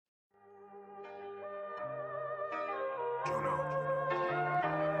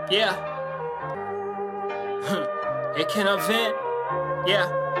Yeah. It can vent. Yeah.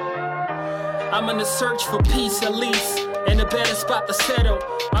 I'm in the search for peace at least, and a better spot to settle.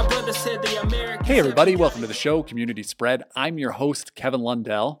 My brother said the American. Hey everybody, welcome to the show, Community Spread. I'm your host, Kevin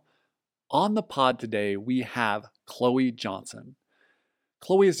Lundell. On the pod today, we have Chloe Johnson.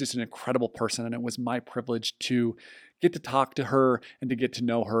 Chloe is just an incredible person, and it was my privilege to get to talk to her and to get to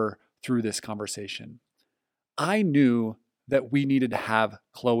know her through this conversation. I knew that we needed to have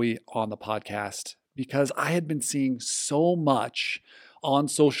Chloe on the podcast because I had been seeing so much on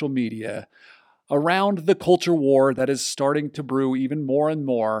social media around the culture war that is starting to brew even more and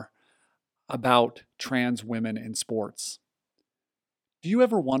more about trans women in sports. Do you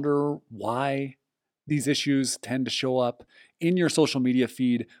ever wonder why these issues tend to show up in your social media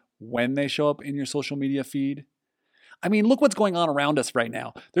feed when they show up in your social media feed? I mean, look what's going on around us right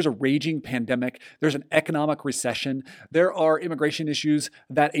now. There's a raging pandemic. There's an economic recession. There are immigration issues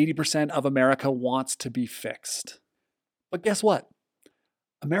that 80% of America wants to be fixed. But guess what?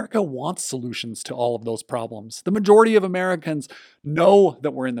 America wants solutions to all of those problems. The majority of Americans know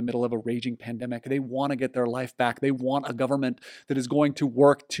that we're in the middle of a raging pandemic. They want to get their life back. They want a government that is going to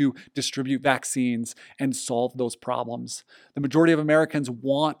work to distribute vaccines and solve those problems. The majority of Americans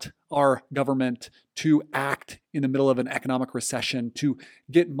want our government to act in the middle of an economic recession, to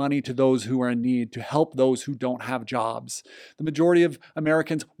get money to those who are in need, to help those who don't have jobs. The majority of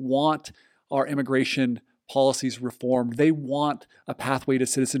Americans want our immigration policies reformed. They want a pathway to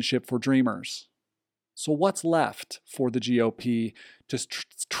citizenship for dreamers. So what's left for the GOP to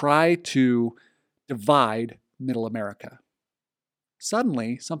try to divide middle America?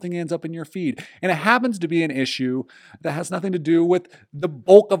 Suddenly, something ends up in your feed, and it happens to be an issue that has nothing to do with the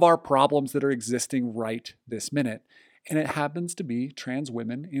bulk of our problems that are existing right this minute, and it happens to be trans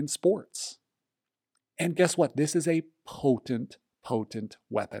women in sports. And guess what? This is a potent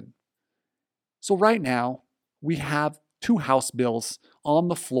weapon. So right now, we have two House bills on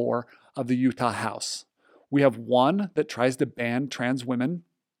the floor of the Utah House. We have one that tries to ban trans women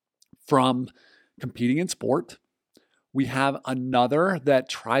from competing in sport. We have another that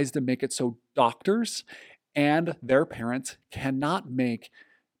tries to make it so doctors and their parents cannot make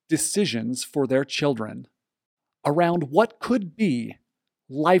decisions for their children around what could be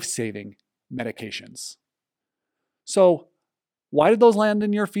life-saving medications. So, why did those land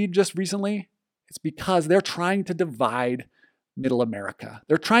in your feed just recently? It's because they're trying to divide middle America.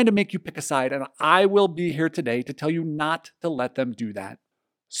 They're trying to make you pick a side, and I will be here today to tell you not to let them do that.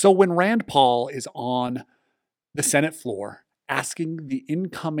 So when Rand Paul is on the Senate floor asking the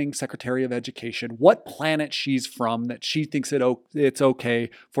incoming Secretary of Education what planet she's from that she thinks it's okay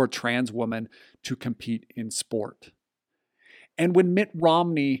for a trans woman to compete in sport. And when Mitt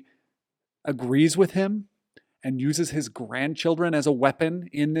Romney agrees with him and uses his grandchildren as a weapon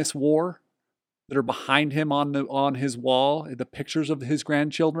in this war, that are behind him on his wall, the pictures of his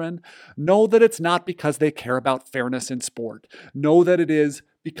grandchildren, know that it's not because they care about fairness in sport. Know that it is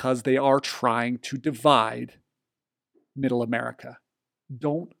because they are trying to divide middle America.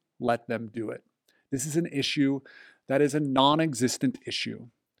 Don't let them do it. This is an issue that is a non-existent issue.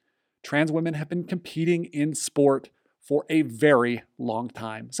 Trans women have been competing in sport for a very long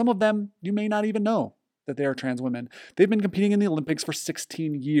time. Some of them, you may not even know that they are trans women. They've been competing in the Olympics for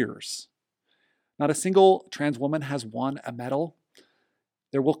 16 years. Not a single trans woman has won a medal.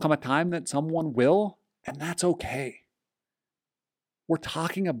 There will come a time that someone will, and that's okay. We're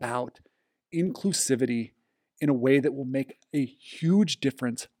talking about inclusivity in a way that will make a huge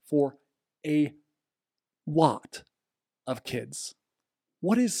difference for a lot of kids.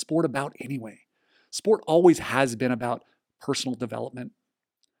 What is sport about anyway? Sport always has been about personal development.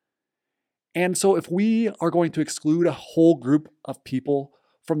 And so if we are going to exclude a whole group of people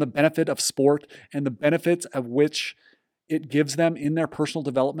from the benefit of sport and the benefits of which it gives them in their personal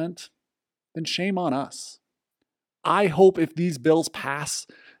development, then shame on us. I hope if these bills pass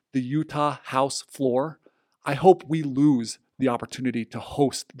the Utah House floor, I hope we lose the opportunity to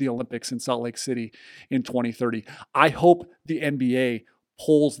host the Olympics in Salt Lake City in 2030. I hope the NBA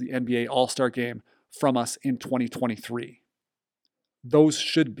pulls the NBA All-Star Game from us in 2023. Those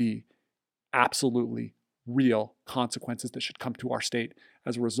should be absolutely real consequences that should come to our state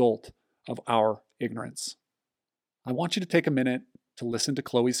as a result of our ignorance. I want you to take a minute to listen to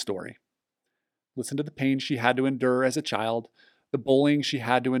Chloe's story. Listen to the pain she had to endure as a child, the bullying she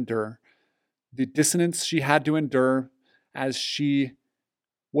had to endure, the dissonance she had to endure as she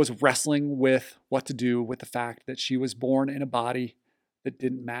was wrestling with what to do with the fact that she was born in a body that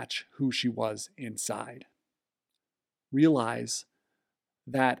didn't match who she was inside. Realize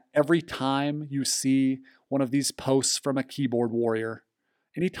that every time you see one of these posts from a keyboard warrior,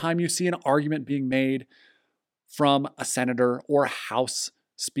 Anytime you see an argument being made from a senator or a House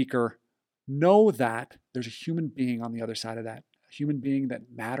speaker, know that there's a human being on the other side of that, a human being that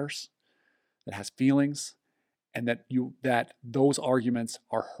matters, that has feelings, and that those arguments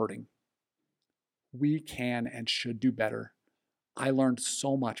are hurting. We can and should do better. I learned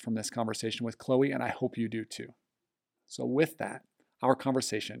so much from this conversation with Chloe, and I hope you do too. So with that, our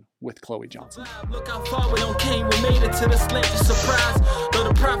conversation with Chloe Johnson. Look how far we don't came, we made it to the slave to surprise. Though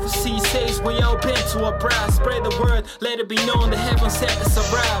the prophecy says we all been to a bride. Spread the word, let it be known the heavens set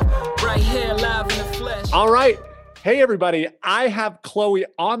us arrive. Right here, live in the flesh. All right. Hey, everybody. I have Chloe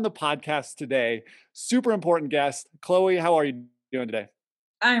on the podcast today. Super important guest. Chloe, how are you doing today?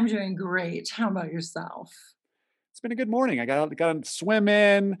 I'm doing great. How about yourself? It's been a good morning. I got to swim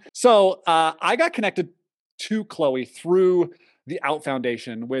in. So I got connected to Chloe through the Out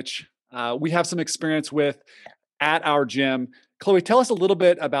Foundation, which we have some experience with at our gym. Chloe, tell us a little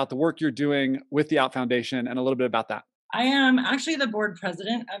bit about the work you're doing with the Out Foundation and a little bit about that. I am actually the board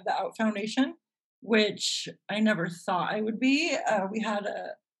president of the Out Foundation, which I never thought I would be. We had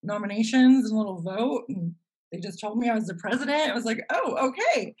nominations and a little vote, and they just told me I was the president. I was like, oh,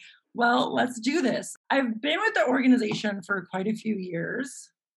 okay, well, let's do this. I've been with the organization for quite a few years.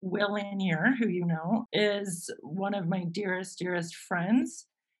 Will Lanier, who you know, is one of my dearest friends.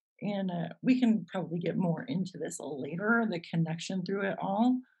 And we can probably get more into this later, the connection through it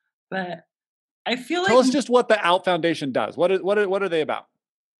all. But I feel Tell us just what the Out Foundation does. What are they about?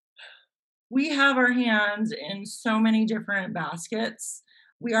 We have our hands in so many different baskets.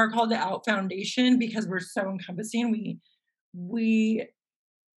 We are called the Out Foundation because we're so encompassing. We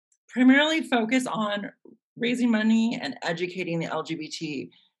primarily focus on raising money and educating the LGBT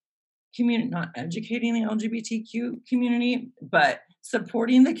community, not educating the LGBTQ community, but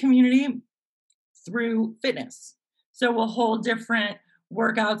supporting the community through fitness. So we'll hold different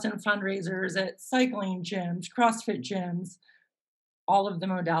workouts and fundraisers at cycling gyms, CrossFit gyms, all of the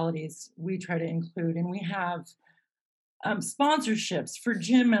modalities we try to include. And we have sponsorships for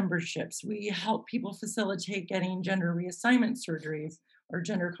gym memberships. We help people facilitate getting gender reassignment surgeries or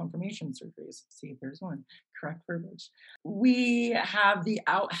gender confirmation surgeries. See, there's one, correct verbiage. We have the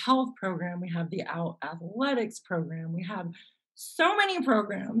Out Health program. We have the Out Athletics program. We have so many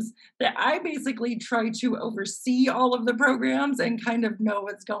programs that I basically try to oversee all of the programs and kind of know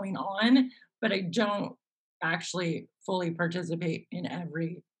what's going on, but I don't actually fully participate in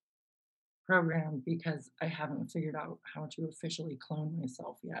every program because I haven't figured out how to officially clone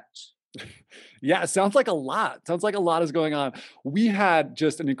myself yet. Yeah, it sounds like a lot. Sounds like a lot is going on. We had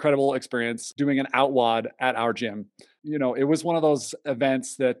just an incredible experience doing an OutWOD at our gym. You know, it was one of those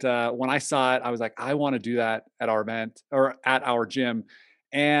events that when I saw it, I was like, I want to do that at our event or at our gym.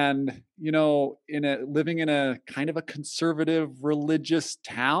 And, you know, living in a kind of a conservative religious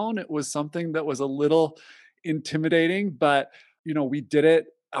town, it was something that was a little intimidating, but, you know, we did it.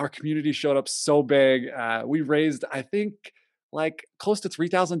 Our community showed up so big. We raised, I think, like close to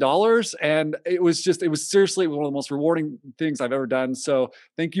 $3,000. And it was seriously one of the most rewarding things I've ever done. So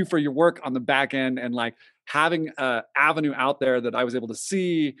thank you for your work on the back end and like having an avenue out there that I was able to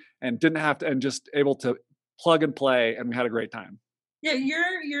see and didn't have to, and just able to plug and play. And we had a great time. Yeah,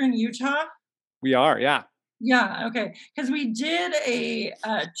 you're in Utah? We are, yeah. Yeah, okay. Because we did a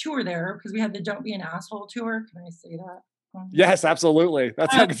tour there because we had the Don't Be an Asshole tour. Can I say that? Yes, absolutely.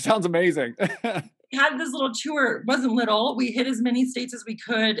 That sounds amazing. Had this little tour. It wasn't little. We hit as many states as we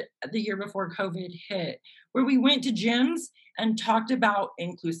could the year before COVID hit, where we went to gyms and talked about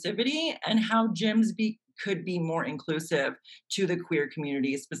inclusivity and how gyms could be more inclusive to the queer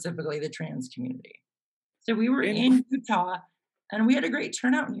community, specifically the trans community. So we were in Utah and we had a great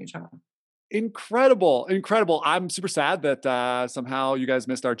turnout in Utah. Incredible. I'm super sad that somehow you guys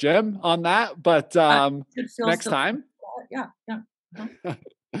missed our gym on that, but next time. Yeah.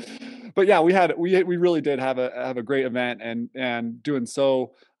 But yeah, we really did have a great event and doing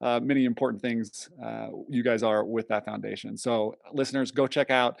so many important things you guys are with that foundation. So listeners, go check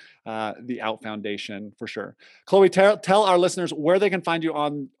out the Out Foundation for sure. Chloe, tell our listeners where they can find you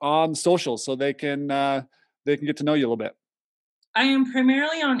on socials so they can get to know you a little bit. I am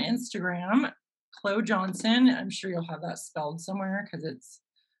primarily on Instagram, Chloe Johnson. I'm sure you'll have that spelled somewhere because it's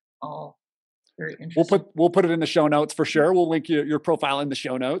all very interesting. We'll put it in the show notes for sure. We'll link your profile in the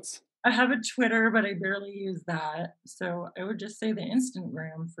show notes. I have a Twitter, but I barely use that. So I would just say the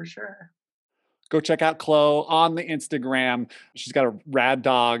Instagram for sure. Go check out Chloe on the Instagram. She's got a rad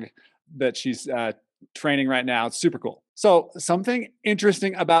dog that she's training right now. It's super cool. So something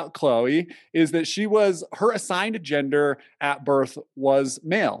interesting about Chloe is that her assigned gender at birth was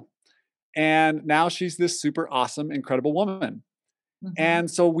male. And now she's this super awesome, incredible woman. Mhm.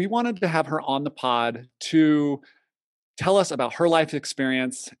 And so we wanted to have her on the pod to tell us about her life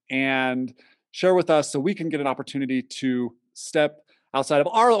experience and share with us so we can get an opportunity to step outside of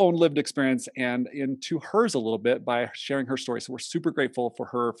our own lived experience and into hers a little bit by sharing her story. So we're super grateful for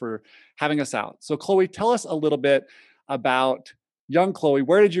her for having us out. So, Chloe, tell us a little bit about young Chloe.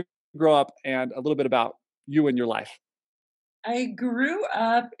 Where did you grow up and a little bit about you and your life? I grew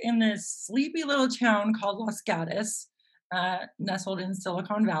up in this sleepy little town called Los Gatos, nestled in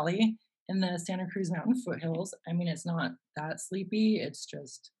Silicon Valley in the Santa Cruz Mountain foothills. I mean, it's not that sleepy. It's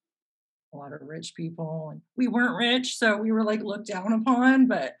just a lot of rich people. And we weren't rich, so we were like looked down upon,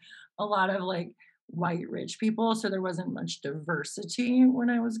 but a lot of like white rich people. So there wasn't much diversity when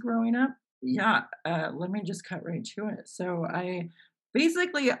I was growing up. Yeah, let me just cut right to it. So I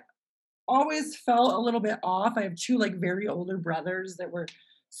basically always felt a little bit off. I have 2, like, very older brothers that were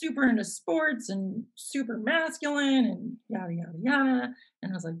super into sports and super masculine and yada, yada, yada,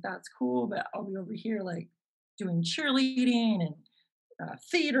 and I was like, "That's cool, but I'll be over here, like, doing cheerleading and,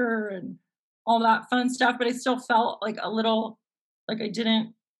 theater and all that fun stuff," but I still felt, like, a little like I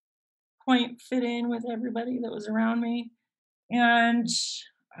didn't quite fit in with everybody that was around me, and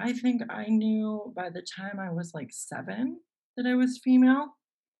I think I knew by the time I was, like, 7 that I was female.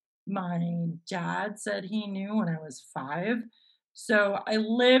 My dad said he knew when I was 5. So I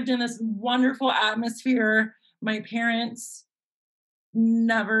lived in this wonderful atmosphere. My parents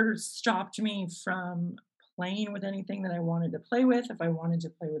never stopped me from playing with anything that I wanted to play with. If I wanted to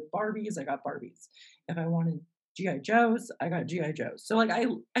play with Barbies, I got Barbies. If I wanted GI Joes, I got GI Joes. So like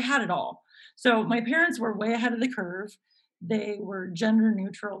I had it all. So my parents were way ahead of the curve. They were gender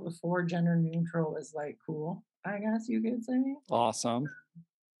neutral before gender neutral was like cool, I guess you could say. Awesome.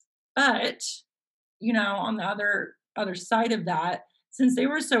 But on the other side of that, since they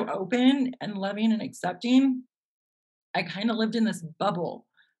were so open and loving and accepting, I kind of lived in this bubble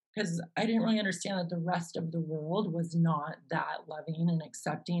because I didn't really understand that the rest of the world was not that loving and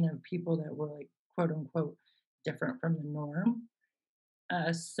accepting of people that were like quote unquote different from the norm.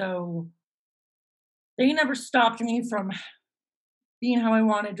 So they never stopped me from being how I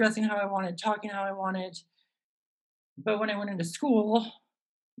wanted, dressing how I wanted, talking how I wanted. But when I went into school,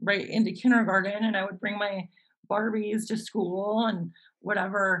 right into kindergarten, and I would bring my Barbies to school and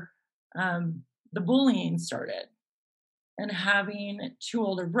whatever, the bullying started. And having 2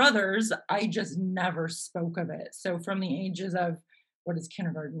 older brothers, I just never spoke of it. So from the ages of what is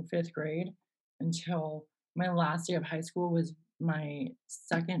kindergarten, 5th grade, until my last day of high school was my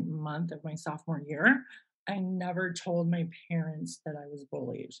 2nd month of my sophomore year, I never told my parents that I was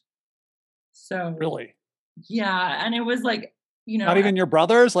bullied. So, Really? yeah, and it was like, Not I even your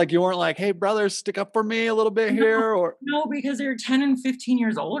brothers? Like you weren't like, "Hey, brothers, stick up for me a little bit no, here," or no, because they're 10 and 15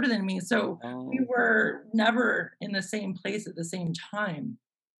 years older than me, so we oh, were never in the same place at the same time.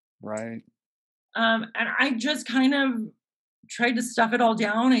 right. And I just kind of tried to stuff it all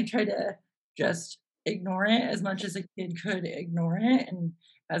down. I tried to just ignore it as much as a kid could ignore it, and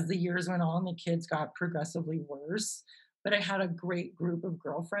as the years went on, the kids got progressively worse, but I had a great group of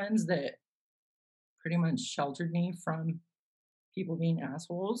girlfriends that pretty much sheltered me from people being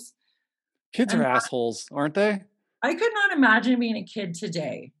assholes, Kids are and assholes, aren't they? I could not imagine being a kid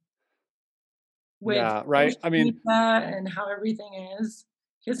today with Yeah, right? social I mean, media and how everything is.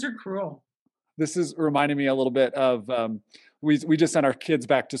 Kids are cruel. this is reminding me a little bit of, we just sent our kids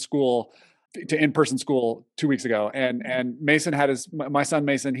back to school, to in-person school 2 weeks ago, and Mason had my son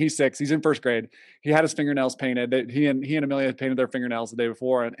Mason, he's 6, he's in 1st grade. He had his fingernails painted. That he and Amelia had painted their fingernails the day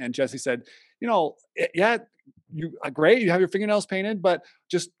before, and Jesse said, "Yeah, you great, you have your fingernails painted, but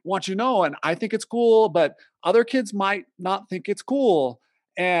just want you to know, and I think it's cool, but other kids might not think it's cool."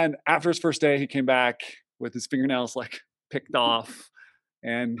 And after his first day, he came back with his fingernails like picked off,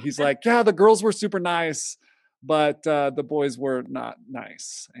 and he's like, "Yeah, the girls were super nice, but the boys were not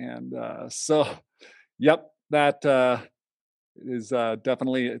nice." And so, yep, that is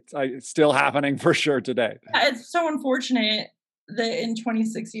definitely it's still happening for sure today. Yeah, it's so unfortunate that in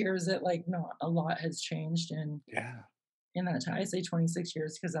 26 years that like not a lot has changed Yeah. in that time. I say 26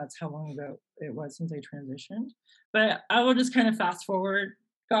 years because that's how long ago it was since I transitioned. But I will just kind of fast forward.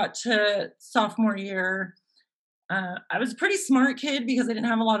 Got to sophomore year. I was a pretty smart kid because I didn't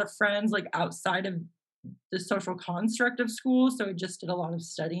have a lot of friends like outside of the social construct of school, so I just did a lot of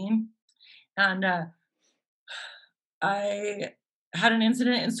studying. And I had an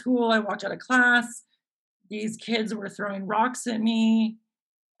incident in school. I walked out of class. These kids were throwing rocks at me,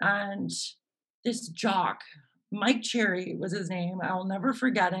 and this jock, Mike Cherry was his name. I'll never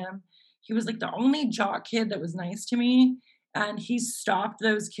forget him. He was like the only jock kid that was nice to me, and he stopped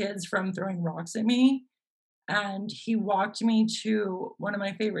those kids from throwing rocks at me. And he walked me to one of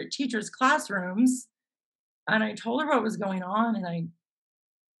my favorite teachers' classrooms, and I told her what was going on, and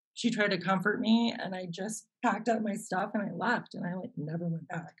she tried to comfort me, and I just packed up my stuff and I left, and I like never went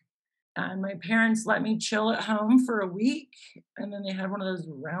back. And my parents let me chill at home for a week, and then they had one of those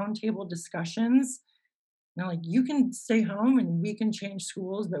roundtable discussions. And they're like, "You can stay home and we can change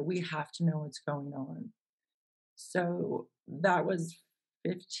schools, but we have to know what's going on." So that was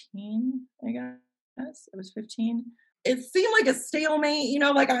 15, I guess. It was 15. It seemed like a stalemate,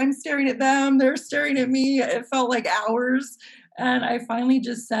 like I'm staring at them, they're staring at me. It felt like hours. And I finally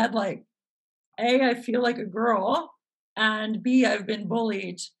just said, like, A, I feel like a girl, and B, I've been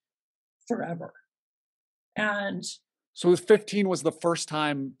bullied forever. And So it was 15 was the first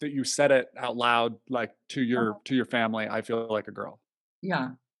time that you said it out loud, like uh, to your family, I feel like a girl. yeah,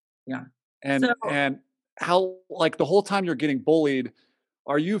 yeah. And So how like the whole time you're getting bullied,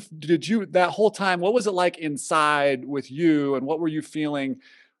 did you that whole time, what was it like inside with you and what were you feeling?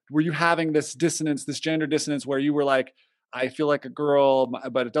 Were you having this dissonance, this gender dissonance where you were like, I feel like a girl,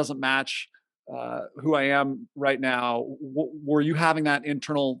 but it doesn't match who I am right now? Were you having that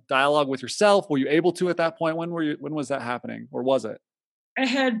internal dialogue with yourself? Were you able to at that point? When was that happening, or was it? it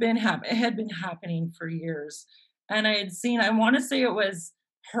had been happening for years. And I had seen, I want to say it was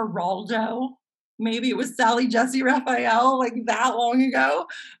Geraldo, maybe it was Sally Jesse Raphael, like that long ago.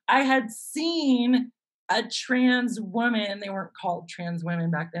 I had seen a trans woman. They weren't called trans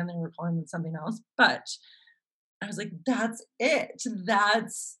women back then, they were calling them something else. But I was like, that's it.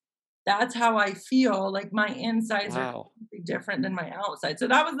 That's how I feel. Like my insides are Wow. completely different than my outside. So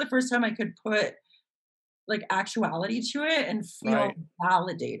that was the first time I could put like actuality to it and feel Right.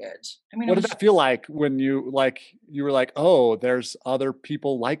 validated. I mean, it What did was that feel like when you were like, "Oh, there's other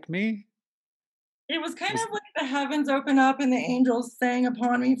people like me?" it was kind Was of like the heavens open up and the angels sang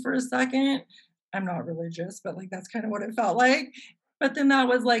upon me for a second. I'm not religious, but like that's kind of what it felt like. But then that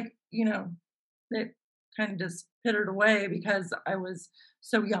was like, it kind of just pittered away because I was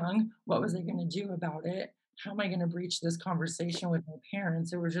so young. What was I going to do about it? How am I going to breach this conversation with my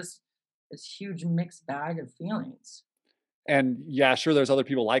parents? It was just this huge mixed bag of feelings. and yeah, sure, there's other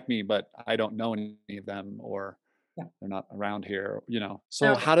people like me, but I don't know any of them or Yeah. they're not around here, you know?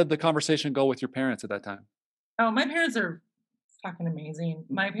 So So, how did the conversation go with your parents at that time? oh, my parents are fucking amazing.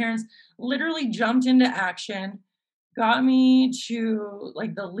 My parents literally jumped into action, got me to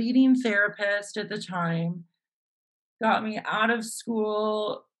like the leading therapist at the time, got me out of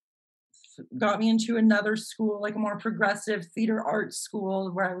school, got me into another school, like a more progressive theater arts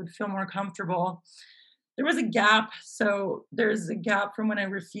school where I would feel more comfortable. There was a gap. So there's a gap from when I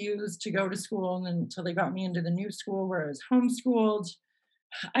refused to go to school and then until they got me into the new school where I was homeschooled.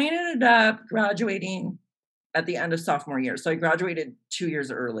 I ended up graduating at the end of sophomore year. So I graduated 2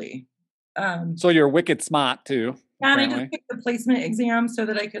 years early. Um, So you're wicked smart too, and I just apparently. took the placement exam so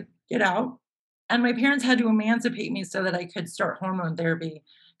that I could get out. And my parents had to emancipate me so that I could start hormone therapy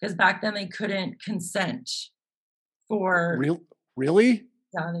because back then they couldn't consent for, Real really?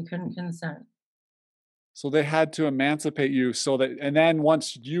 yeah, they couldn't consent. So they had to emancipate you so that and then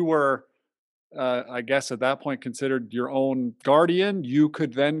once you were, I guess at that point considered your own guardian, you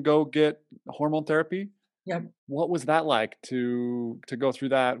could then go get hormone therapy? Yep. What was that like to go through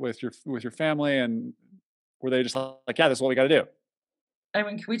that with your family, and were they just like, "Yeah, this is what we gotta do?" I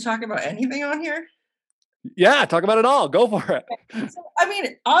mean, can we talk about anything on here? Yeah, talk about it all, go for it. So, I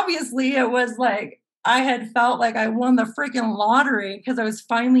mean, obviously, it was like I had felt like I won the freaking lottery because I was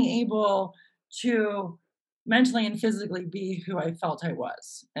finally able to mentally and physically be who I felt I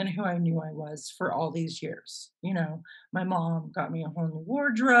was and who I knew I was for all these years. My mom got me a whole new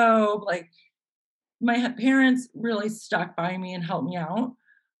wardrobe. Like, my parents really stuck by me and helped me out.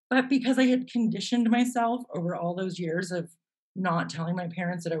 But because I had conditioned myself over all those years of not telling my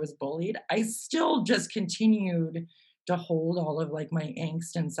parents that I was bullied, I still just continued to hold all of like my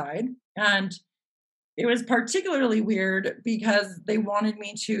angst inside. And it was particularly weird because they wanted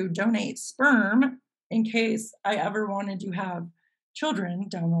me to donate sperm in case I ever wanted to have children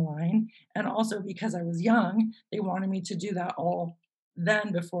down the line. And also because I was young, they wanted me to do that all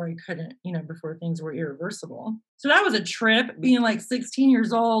then before I couldn't, before things were irreversible. So that was a trip being like 16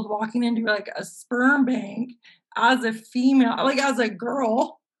 years old, walking into like a sperm bank as a female, like as a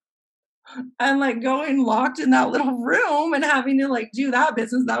girl, and like going locked in that little room and having to like do that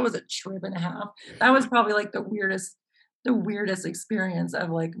business. That was a trip and a half. That was probably like the weirdest experience of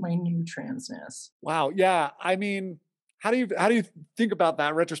like my new transness. Wow, yeah, I mean, how do you think about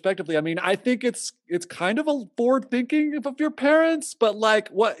that retrospectively? I mean, I think it's kind of a forward thinking of your parents, but like,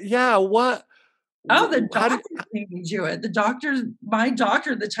 what Oh, the How did, doctors made me do it. My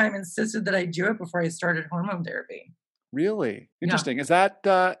doctor at the time insisted that I do it before I started hormone therapy. really? Yeah. Interesting. Is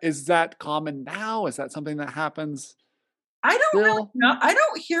that common now? Is that something that happens I don't really still? know. I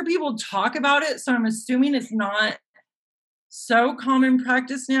don't hear people talk about it, so I'm assuming it's not so common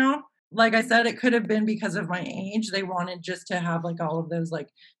practice now. Like I said, it could have been because of my age. They wanted just to have like all of those like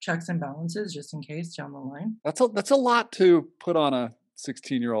checks and balances just in case down the line. That's a lot to put on a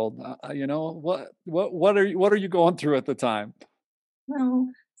 16-year-old. What are you going through at the time? Well,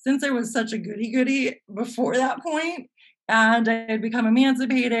 since I was such a goody goody before that point, and I had become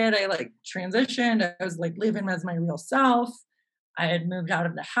emancipated, I like transitioned. I was like living as my real self. I had moved out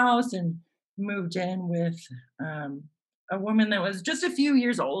of the house and moved in with um, a woman that was just a few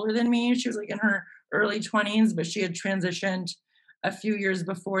years older than me. She was like in her early 20s, but she had transitioned a few years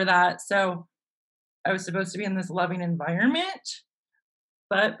before that. So I was supposed to be in this loving environment,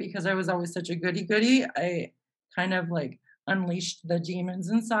 but because I was always such a goody goody, I kind of like unleashed the demons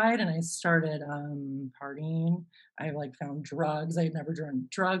inside and I started partying. I like found drugs. I had never done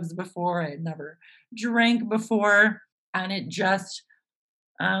drugs before. I had never drank before. And it just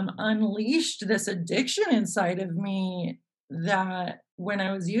unleashed this addiction inside of me that when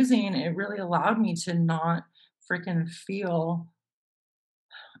I was using, it really allowed me to not freaking feel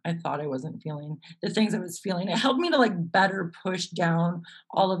I thought I wasn't feeling the things I was feeling. It helped me to like better push down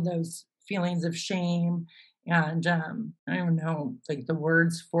all of those feelings of shame and I don't even know like the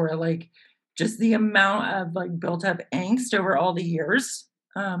words for it, like just the amount of like built up angst over all the years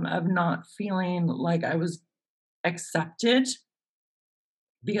of not feeling like I was accepted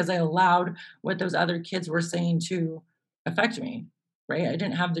because I allowed what those other kids were saying to affect me. Right. I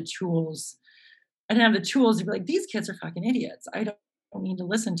didn't have the tools to be like, these kids are fucking idiots. I don't need to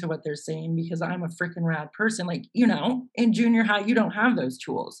listen to what they're saying because I'm a freaking rad person. Like, in junior high, you don't have those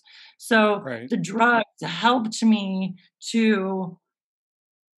tools. So Right. the drugs helped me to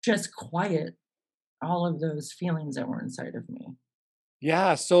just quiet all of those feelings that were inside of me.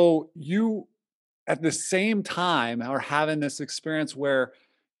 Yeah. So you, at the same time, are having this experience where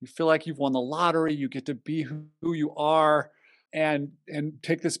you feel like you've won the lottery, you get to be who you are, and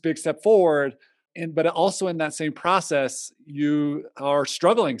take this big step forward. And but also in that same process, you are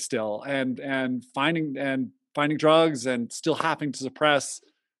struggling still and finding drugs and still having to suppress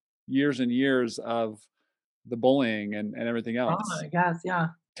years and years of the bullying and everything Oh, else. I guess, yeah.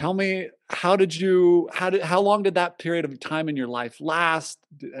 Tell me, how long did that period of time in your life last?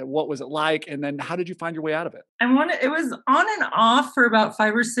 What was it like? And then how did you find your way out of it? It was on and off for about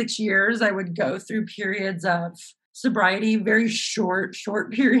 5 or 6 years. I would go through periods of sobriety, very short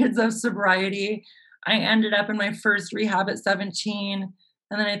periods of sobriety. I ended up in my first rehab at 17.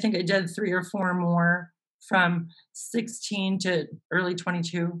 And then I think I did three or four more from 16 to early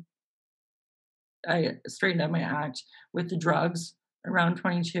 22. I straightened up my act with the drugs around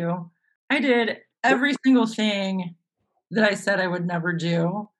 22. I did What every single thing that I said I would never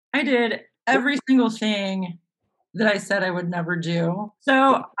do. I did what every single thing that I said I would never do. what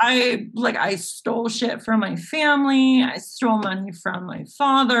So I stole shit from my family. I stole money from my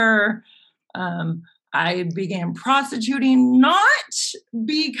father. Um, I began prostituting not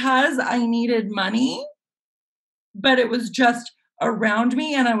because I needed money, but it was just around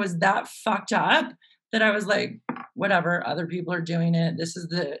me and I was that fucked up that I was like, whatever, other people are doing it. This is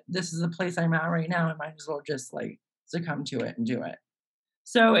the place I'm at right now. I might as well just like succumb to it and do it.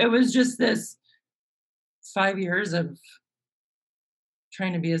 So it was just this 5 years of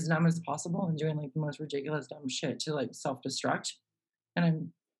trying to be as dumb as possible and doing like the most ridiculous dumb shit to like self-destruct. And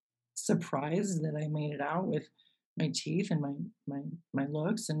I'm surprised that I made it out with my teeth and my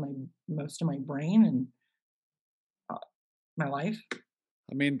looks and my most of my brain and uh, my life.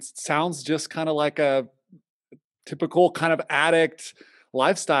 I mean, sounds just kind of like a typical kind of addict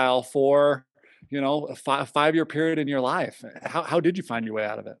lifestyle for, a 5-year period in your life. How did you find your way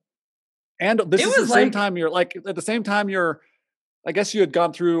out of it? And this It is the was same like time you're like at the same time you're I guess you had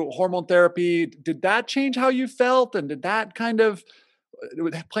gone through hormone therapy. Did that change how you felt? And did that kind of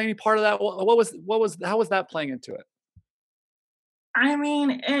play any part of that? How was that playing into it? I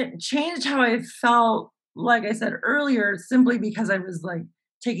mean, it changed how I felt, like I said earlier, simply because I was like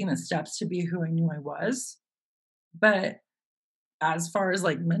taking the steps to be who I knew I was. But as far as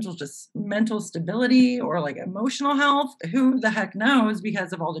like mental stability or like emotional health, who the heck knows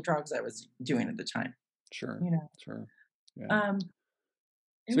because of all the drugs I was doing at the time, Sure, you know. sure, yeah. Um,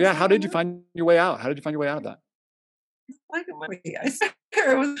 it So was yeah, like how a did you movie. find your way out? How did you find your way out of that? Like a movie. I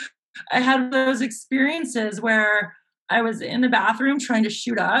swear it was I had those experiences where I was in the bathroom trying to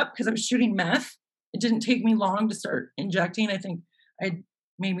shoot up because I was shooting meth. It didn't take me long to start injecting. I think I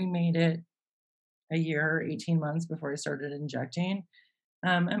maybe made it a year, 18 months before I started injecting.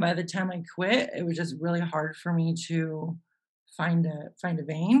 And by the time I quit, it was just really hard for me to find a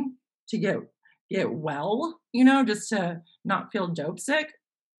vein to get well, just to not feel dope sick.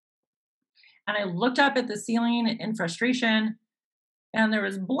 And I looked up at the ceiling in frustration, and there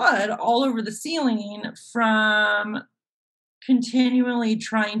was blood all over the ceiling from continually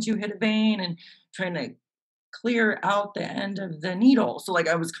trying to hit a vein and trying to clear out the end of the needle. So like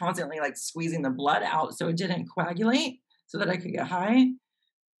I was constantly like squeezing the blood out so it didn't coagulate so that I could get high.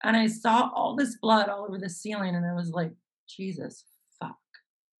 And I saw all this blood all over the ceiling and I was like, Jesus fuck.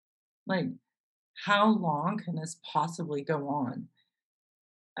 Like, how long can this possibly go on?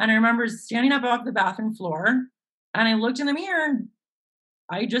 And I remember standing up off the bathroom floor and I looked in the mirror and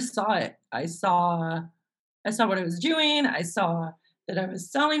I just saw it. I saw what I was doing. I saw that I was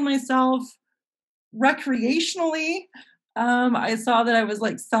selling myself recreationally. I saw that I was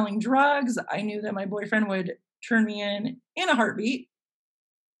like selling drugs. I knew that my boyfriend would turn me in a heartbeat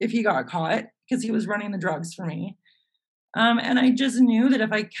if he got caught because he was running the drugs for me. And I just knew that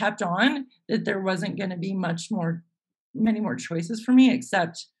if I kept on, that there wasn't going to be many more choices for me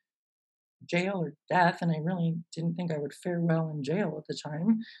except jail or death. And I really didn't think I would fare well in jail at the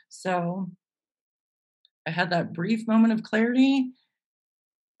time. So I had that brief moment of clarity.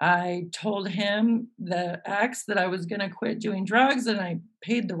 I told him, the ex, that I was going to quit doing drugs and I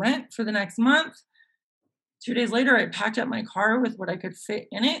paid the rent for the next month. 2 days later, I packed up my car with what I could fit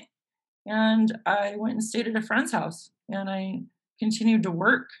in it and I went and stayed at a friend's house and I continued to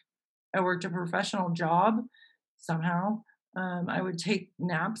work. I worked a professional job somehow. I would take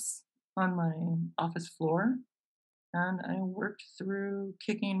naps on my office floor and I worked through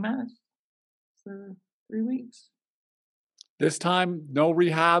kicking meth for 3 weeks. This time, no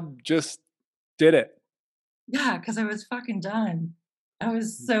rehab, just did it. Yeah, because I was fucking done. I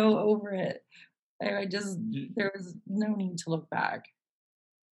was so over it. There was no need to look back.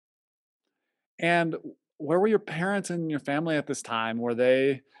 And where were your parents and your family at this time? Were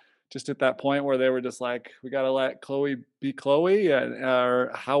they just at that point where they were just like, we got to let Chloe be Chloe?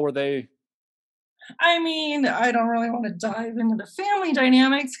 Or how were they? I mean, I don't really want to dive into the family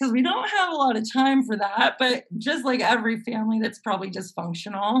dynamics because we don't have a lot of time for that. But just like every family that's probably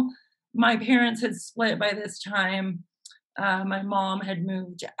dysfunctional, my parents had split by this time. My mom had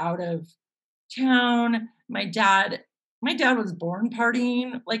moved out of town. My dad was born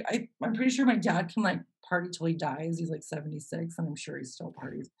partying. Like I'm pretty sure my dad can like party till he dies. He's like 76, and I'm sure he still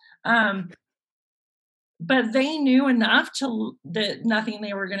parties. But they knew enough that nothing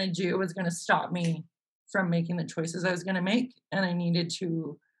they were going to do was going to stop me from making the choices I was going to make, and I needed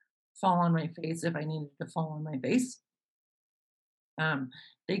to fall on my face if I needed to fall on my face.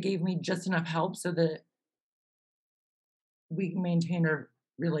 They gave me just enough help so that we maintained our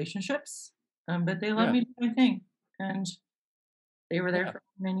relationships, but they let Yeah. me do my thing, and they were there Yeah. for me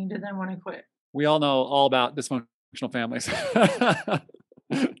when I needed them when I quit. We all know all about dysfunctional families.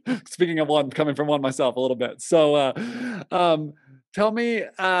 Speaking of one, coming from one myself a little bit. So, tell me,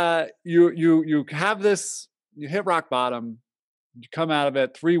 you have this, you hit rock bottom, you come out of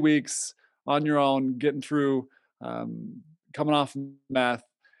it 3 weeks on your own, getting through, coming off meth.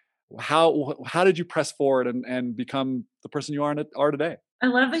 How did you press forward and become the person you are today? I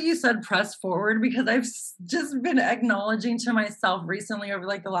love that you said press forward because I've just been acknowledging to myself recently over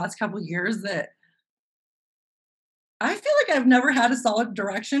like the last couple of years that I feel like I've never had a solid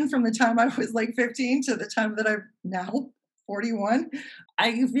direction from the time I was like 15 to the time that I'm now 41.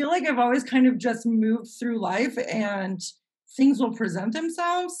 I feel like I've always kind of just moved through life and things will present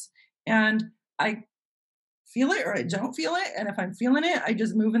themselves and I feel it or I don't feel it. And if I'm feeling it, I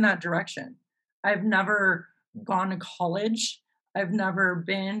just move in that direction. I've never gone to college. I've never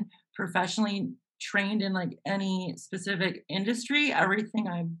been professionally trained in like any specific industry. Everything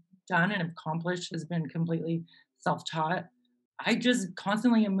I've done and accomplished has been completely self-taught. I just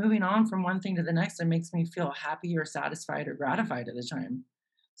constantly am moving on from one thing to the next that makes me feel happy or satisfied or gratified at the time.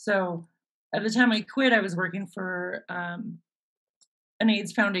 So at the time I quit, I was working for an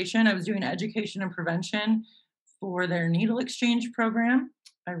AIDS foundation. I was doing education and prevention for their needle exchange program,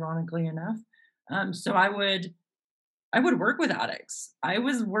 ironically enough. So I would work with addicts. I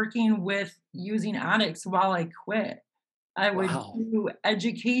was working with using addicts while I quit. I would Wow. do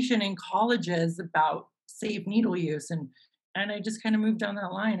education in colleges about safe needle use and I just kind of moved down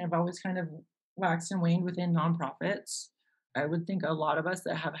that line. I've always kind of waxed and waned within nonprofits. I would think a lot of us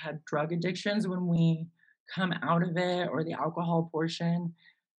that have had drug addictions when we come out of it or the alcohol portion,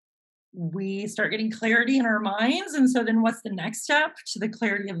 we start getting clarity in our minds. And so then what's the next step to the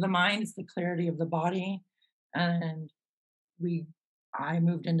clarity of the mind? It's the clarity of the body. And I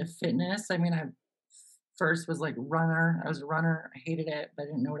moved into fitness. I mean, I've first was like runner. I was a runner. I hated it, but I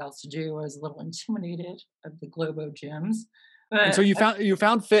didn't know what else to do. I was a little intimidated of the Globo gyms. And so But you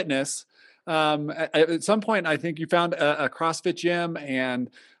found fitness. At some point, I think you found a CrossFit gym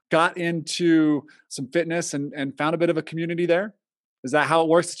and got into some fitness and found a bit of a community there. Is that how it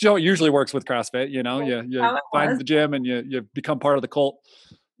works? You know, it usually works with CrossFit. You know, you how it find was. the gym and you become part of the cult.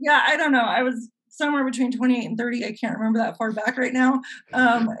 Yeah, I don't know. I was somewhere between 28 and 30. I can't remember that far back right now.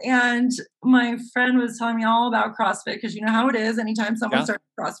 And my friend was telling me all about CrossFit because you know how it is anytime someone Yeah. starts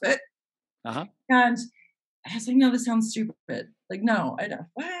CrossFit. Uh huh. And I was like, no, this sounds stupid. Like, no, I don't.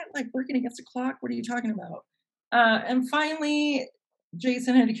 What? Like working against a clock? What are you talking about? And finally,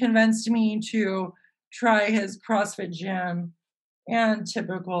 Jason had convinced me to try his CrossFit gym. And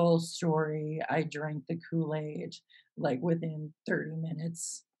typical story, I drank the Kool-Aid like within 30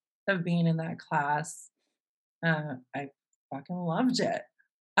 minutes of being in that class. I fucking loved it.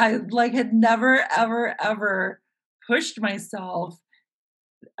 I like had never, ever, ever pushed myself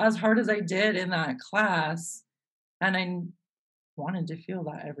as hard as I did in that class. And I wanted to feel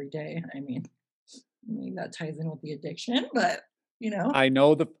that every day. I mean, maybe that ties in with the addiction, but you know, I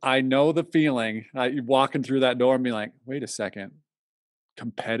know the feeling. You walking through that door and be like, wait a second,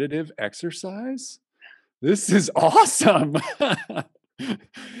 competitive exercise? This is awesome.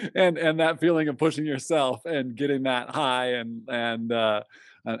 And that feeling of pushing yourself and getting that high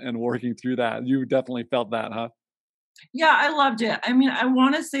and working through that. You definitely felt that, huh? yeah, I loved it. I mean, I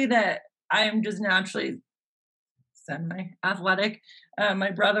want to say that I am just naturally semi-athletic.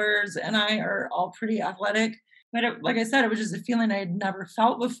 My brothers and I are all pretty athletic, but like I said, it was just a feeling I had never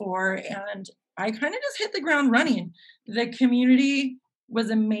felt before, and I kind of just hit the ground running. The community was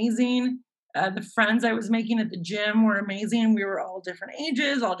amazing. The friends I was making at the gym were amazing. We were all different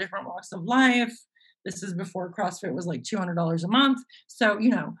ages, all different walks of life. This is before CrossFit was like $200 a month. So, you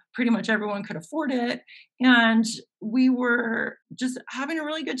know, pretty much everyone could afford it. And we were just having a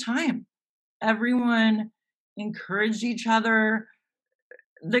really good time. Everyone encouraged each other.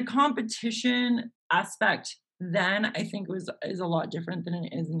 The competition aspect then I think was is a lot different than it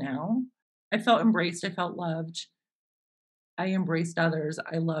is now. I felt embraced, I felt loved. I embraced others,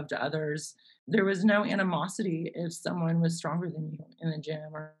 I loved others. There was no animosity if someone was stronger than you in the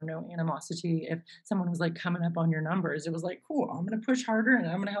gym, or no animosity if someone was like coming up on your numbers. It was like, cool, I'm going to push harder and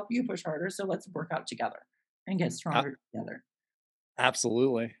I'm going to help you push harder. So let's work out together and get A- stronger together.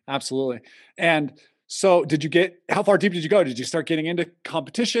 Absolutely. Absolutely. And so how far deep did you go? Did you start getting into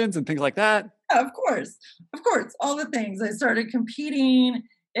competitions and things like that? Yeah, of course, all the things. I started competing.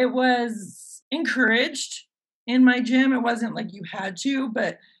 It was encouraged in my gym. It wasn't like you had to,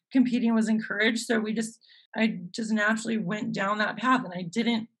 but competing was encouraged. So I just naturally went down that path and I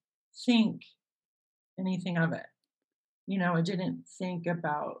didn't think anything of it. You know, I didn't think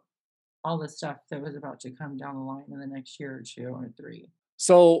about all the stuff that was about to come down the line in the next year or two or three.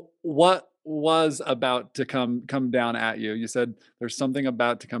 So what was about to come down at you? You said there's something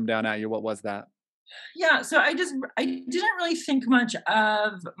about to come down at you. What was that? Yeah, so I didn't really think much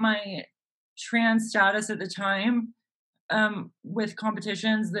of my trans status at the time with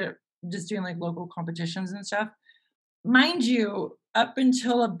competitions that just doing like local competitions and stuff. Mind you, up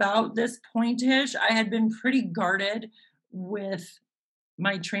until about this pointish, I had been pretty guarded with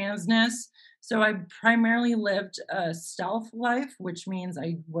my transness. So I primarily lived a stealth life, which means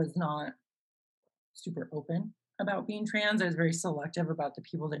I was not super open about being trans. I was very selective about the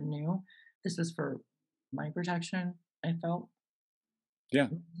people that knew. This was for my protection, I felt, Yeah.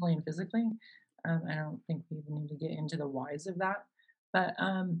 mentally and physically. I don't think we even need to get into the whys of that. But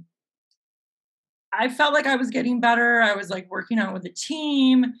I felt like I was getting better. I was like working out with a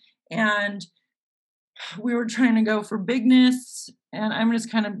team and we were trying to go for bigness. And I'm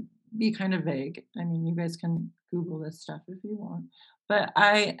just kind of be kind of vague. I mean, you guys can Google this stuff if you want. But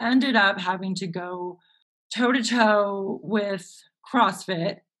I ended up having to go toe to toe with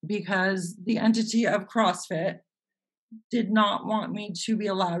CrossFit because the entity of CrossFit did not want me to be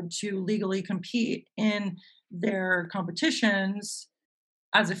allowed to legally compete in their competitions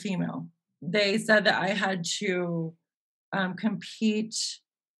as a female. They said that I had to compete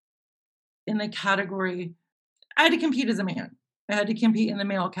in the category, I had to compete as a man. I had to compete in the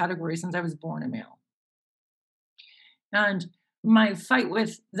male category since I was born a male. And my fight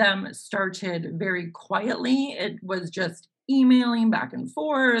with them started very quietly. It was just emailing back and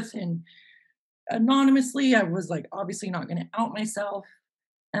forth and anonymously. I was like obviously not going to out myself.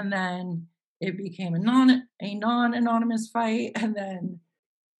 And then it became a non-anonymous fight. And then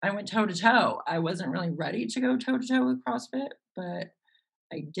I went toe to toe. I wasn't really ready to go toe to toe with CrossFit, but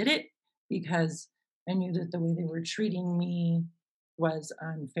I did it because I knew that the way they were treating me was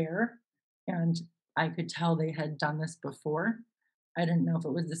unfair. And I could tell they had done this before. I didn't know if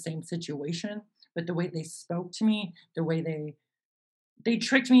it was the same situation, but the way they spoke to me, the way they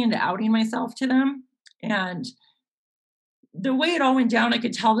tricked me into outing myself to them, and the way it all went down, I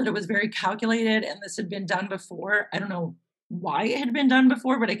could tell that it was very calculated and this had been done before. I don't know why it had been done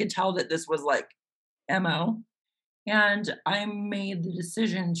before, but I could tell that this was like MO. And I made the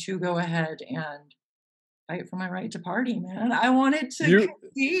decision to go ahead and fight for my right to party, man. I wanted to You so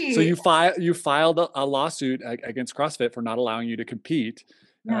compete. you filed a lawsuit against CrossFit for not allowing you to compete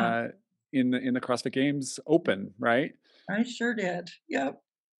Yeah, uh, in the CrossFit Games Open, right? I sure did. Yep.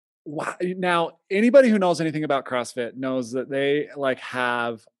 Wow. Now, anybody who knows anything about CrossFit knows that they like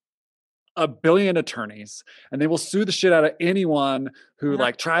have a billion attorneys and they will sue the shit out of anyone who Yep.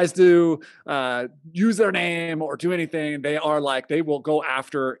 like tries to use their name or do anything. They are like, they will go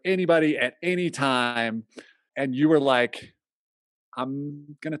after anybody at any time. And you were like,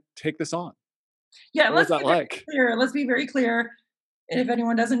 I'm going to take this on. Yeah, What was let's that be very like? clear. Let's be very clear. If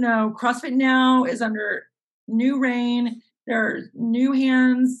anyone doesn't know, CrossFit now is under new reign. There are new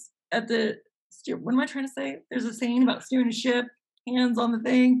hands at the what am I trying to say? There's a saying about steering a ship, hands on the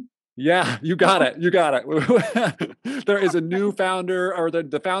thing. Yeah, you got it. You got it. There is a new founder, or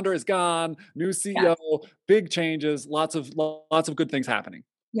the founder is gone, new Yes, CEO, big changes, lots of good things happening.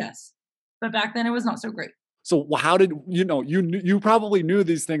 yes. But back then it was not so great. So how did you probably knew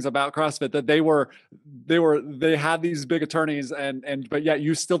these things about CrossFit, that they had these big attorneys, and but yet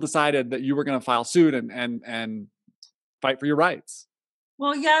you still decided that you were going to file suit and fight for your rights.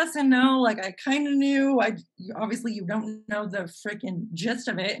 Well, yes and no. Like I kind of knew. Obviously you don't know the freaking gist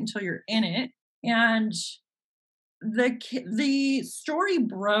of it until you're in it. And the story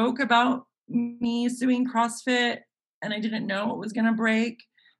broke about me suing CrossFit, and I didn't know it was going to break.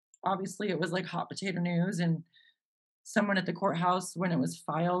 Obviously, it was like hot potato news, and someone at the courthouse when it was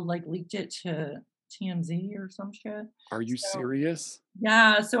filed like leaked it to TMZ or some shit. Are you So serious?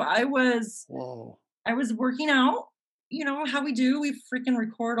 yeah, so Whoa. I was working out, you know how we do. We freaking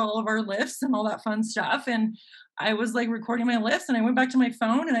record all of our lifts and all that fun stuff. And I was like recording my lifts, and I went back to my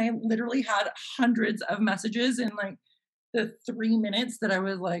phone, and I literally had hundreds of messages in like the 3 minutes that I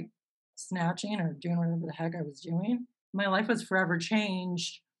was like snatching or doing whatever the heck I was doing. My life was forever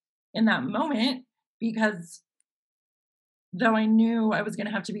changed in that moment because though I knew I was going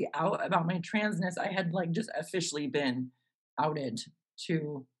to have to be out about my transness, I had like just officially been outed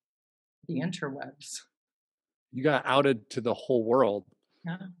to the interwebs. You got outed to the whole world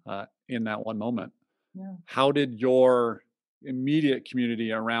Yeah. in that one moment. Yeah. How did your immediate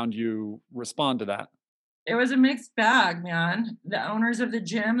community around you respond to that? It was a mixed bag, man. The owners of the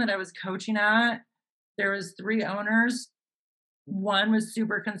gym that I was coaching at, there was 3 owners. One was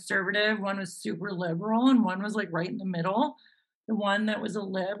super conservative, one was super liberal, and one was like right in the middle. The one that was a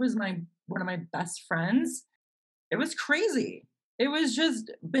lib was my one of my best friends. It was crazy. It was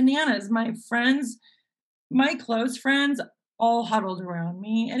just bananas. My friends, my close friends all huddled around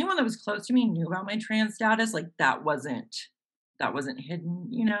me. Anyone that was close to me knew about my trans status. Like that wasn't hidden,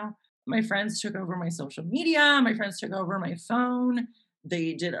 you know. My friends took over my social media, my friends took over my phone.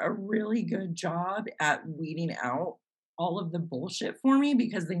 They did a really good job at weeding out all of the bullshit for me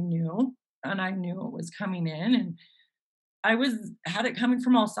because they knew and I knew it was coming in, and I was had it coming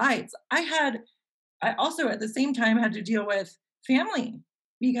from all sides. I also at the same time had to deal with family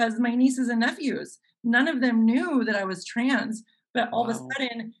because my nieces and nephews, none of them knew that I was trans, but all of a Wow.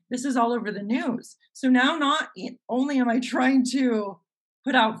 sudden this is all over the news. So now only am I trying to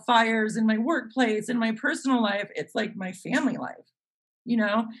put out fires in my workplace, in my personal life, it's like my family life, you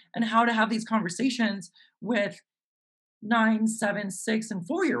know, and how to have these conversations with 9, 7, 6, and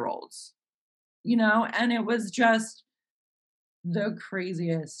 4-year olds, you know, and it was just the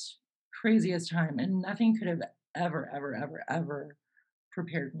craziest time, and nothing could have ever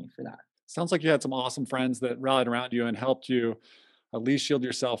prepared me for that. Sounds like you had some awesome friends that rallied around you and helped you at least shield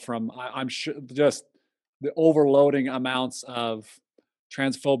yourself from, I'm sure, just the overloading amounts of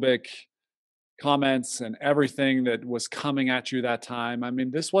transphobic comments and everything that was coming at you that time.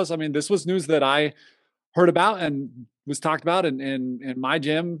 This was news that I heard about and was talked about in my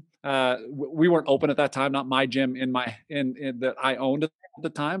gym. We weren't open at that time, not my gym in that I owned at the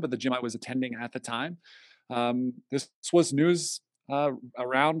time, but the gym I was attending at the time. This was news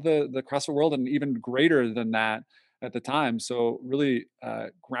around the CrossFit world and even greater than that at the time. So really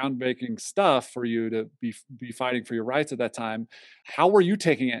groundbreaking stuff for you to be fighting for your rights at that time. How were you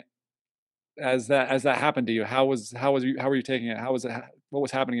taking it as that happened to you? How were you taking it? What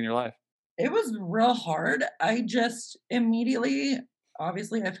was happening in your life? It was real hard. I just immediately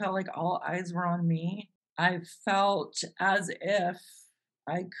obviously, I felt like all eyes were on me. I felt as if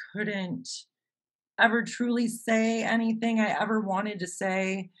I couldn't ever truly say anything I ever wanted to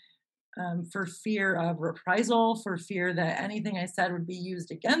say, for fear of reprisal, for fear that anything I said would be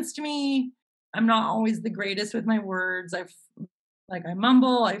used against me. I'm not always the greatest with my words. I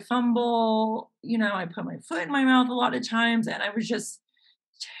mumble, I fumble, I put my foot in my mouth a lot of times, and I was just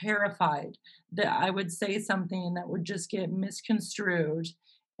terrified that I would say something that would just get misconstrued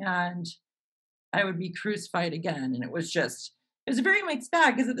and I would be crucified again. And it was a very mixed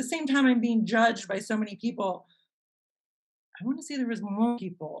bag because at the same time I'm being judged by so many people. I want to say there was more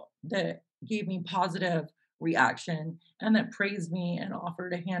people that gave me positive reaction and that praised me and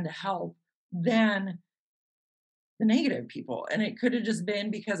offered a hand to help than the negative people. And it could have just been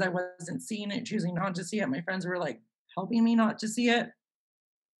because I wasn't seeing it, choosing not to see it. My friends were like helping me not to see it.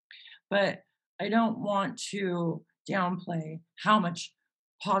 But I don't want to downplay how much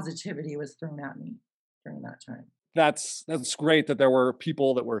positivity was thrown at me during that time. That's great that there were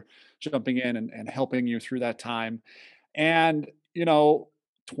people that were jumping in and helping you through that time. And,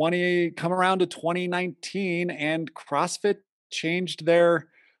 20 come around to 2019 and CrossFit changed their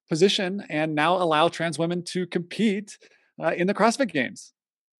position and now allow trans women to compete in the CrossFit Games.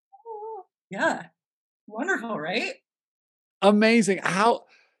 Yeah. Wonderful, right? Amazing. How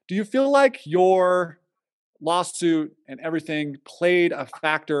do you feel like your lawsuit and everything played a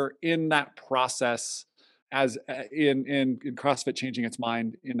factor in that process as in CrossFit changing its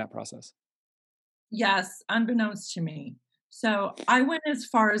mind in that process? Yes, unbeknownst to me. So I went as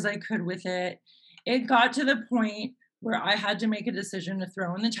far as I could with it. It got to the point where I had to make a decision to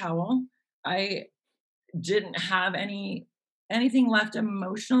throw in the towel. I didn't have anything left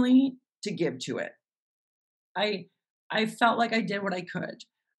emotionally to give to it. I I felt like I did what I could.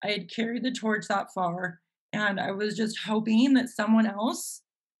 I had carried the torch that far, and I was just hoping that someone else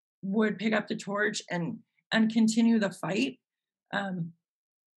would pick up the torch and continue the fight. Um,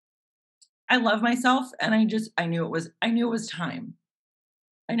 I love myself, and I knew it was time.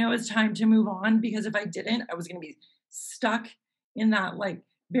 I know it's time to move on because if I didn't, I was going to be stuck in that like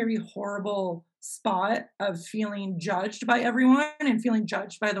very horrible spot of feeling judged by everyone and feeling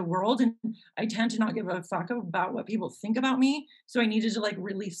judged by the world. And I tend to not give a fuck about what people think about me. So I needed to like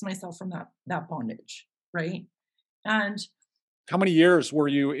release myself from that bondage. Right. And How many years were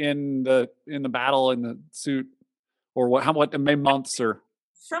you in the battle in the suit, or what many months or?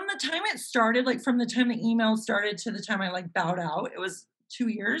 from the time it started, like from the time the email started to the time I like bowed out, it was 2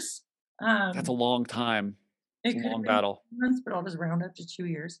 years. That's a Um, long time. It's It a could long have been battle. months, but I'll just round up to 2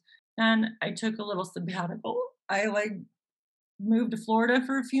 years. And I took a little sabbatical. I, like, moved to Florida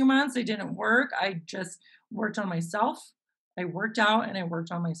for a few months. I didn't work. I just worked on myself. I worked out and I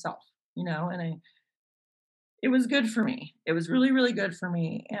worked on myself, and it was good for me. It was really, really good for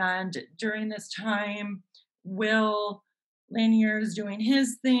me. And during this time, Will Lanier is doing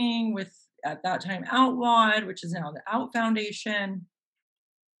his thing with, at that time, Outwad, which is now the Out Foundation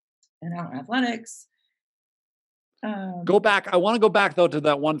and Out Athletics. Go Um, back. I want to go back though to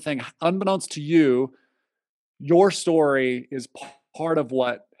that one thing. Unbeknownst to you, your story is part of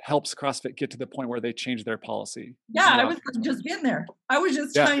what helps CrossFit get to the point where they change their policy Yeah, and I allow was trans women. just getting there. I was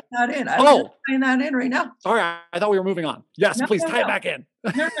just Yeah. tying that in. I was just Oh, tying that in right now. sorry. I thought we were moving on. Yes, No, please no, tie it no. back in.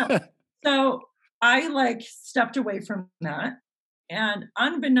 No, no. So I like stepped away from that. And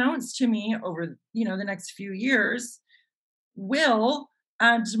unbeknownst to me over, the next few years, Will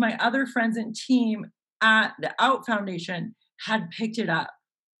and my other friends and team at the Out Foundation had picked it up.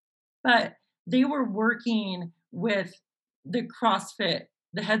 But they were working with the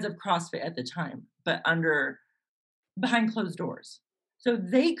heads of CrossFit at the time, but behind closed doors. So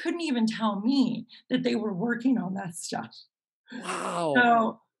they couldn't even tell me that they were working on that stuff. Wow.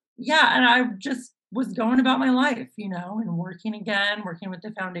 So, yeah, and I just was going about my life, and working again, working with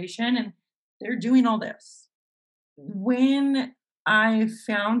the foundation, and they're doing all this. When I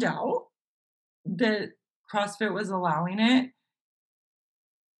found out that CrossFit was allowing it,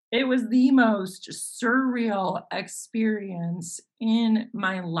 it was the most surreal experience in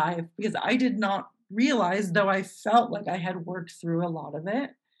my life because I did not realize, though I felt like I had worked through a lot of it,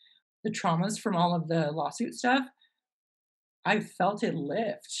 the traumas from all of the lawsuit stuff, I felt it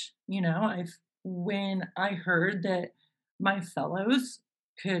lift. When I heard that my fellows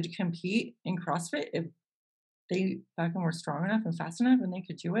could compete in CrossFit if they fucking were strong enough and fast enough and they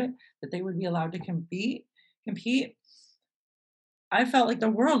could do it, that they would be allowed to compete. I felt like the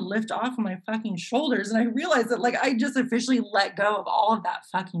world lift off of my fucking shoulders. And I realized that like I just officially let go of all of that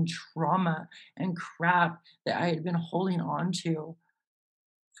fucking trauma and crap that I had been holding on to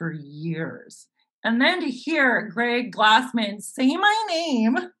for years. And then to hear Greg Glassman say my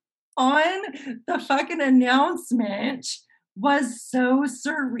name on the fucking announcement was so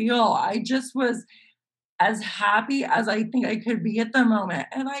surreal. I just was as happy as I think I could be at the moment.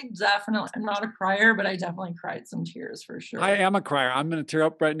 And I'm not a crier, but I definitely cried some tears for I sure. am a crier. I'm going to tear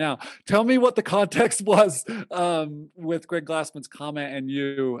up right now. Tell me what the context was with Greg Glassman's comment and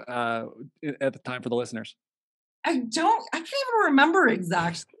you at the time for the listeners. I can't even remember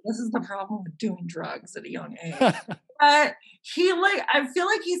exactly. This is the problem with doing drugs at a young age. But I feel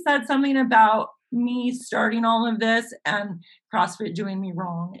like he said something about me starting all of this and CrossFit doing me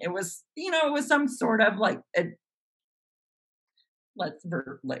wrong. It was, it was some sort of like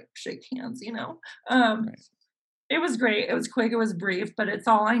like shake hands. Um, Right. it was great. It was quick. It was brief, but it's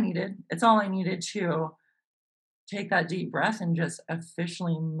all I needed. It's all I needed to take that deep breath and just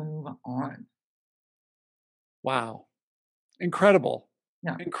officially move on. Wow. Incredible.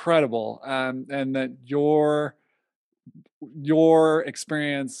 Yeah. Incredible. And that your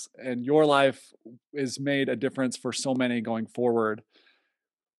experience and your life has made a difference for so many going forward.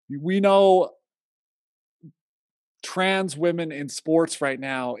 We know trans women in sports right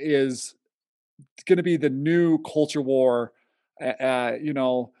now is going to be the new culture war. The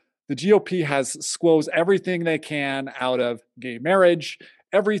GOP has squoze everything they can out of gay marriage,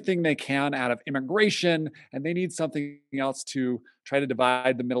 everything they can out of immigration, and they need something else to try to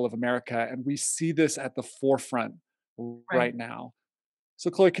divide the middle of America. And we see this at the forefront Right. right now. So,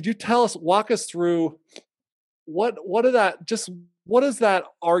 Chloe, could you walk us through what does that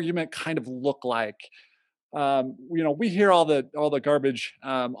argument kind of look like? We hear all the garbage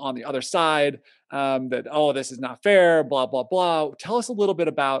on the other side, that, oh, this is not fair, blah blah blah. Tell us a little bit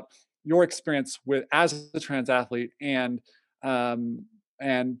about your experience with as a trans athlete um,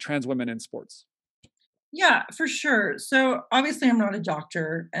 and trans women in sports. Yeah, for sure. So obviously, I'm not a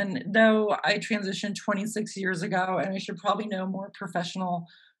doctor. And though I transitioned 26 years ago, and I should probably know more professional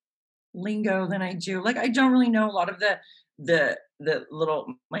lingo than I do, like I don't really know a lot of the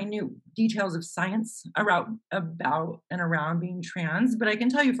little minute details of science about and around being trans, but I can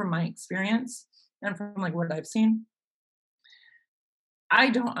tell you from my experience and from like what I've seen, I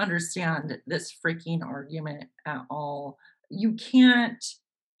don't understand this freaking argument at all. You can't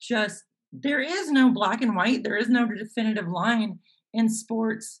just, there is no black and white, there is no definitive line in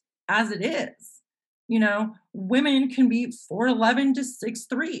sports as it is. Women can be 4'11" to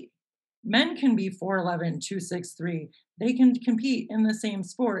 6'3". Men can be 4'11" to 6'3". They can compete in the same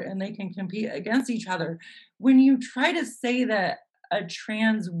sport and they can compete against each other. When you try to say that a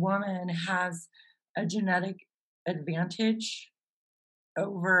trans woman has a genetic advantage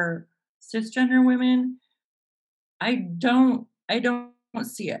over cisgender women, I don't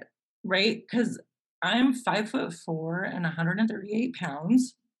see it, right? Because I'm 5'4" and 138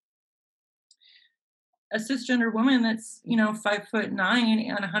 pounds. A cisgender woman that's 5'9"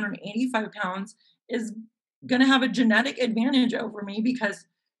 and 185 pounds is gonna have a genetic advantage over me because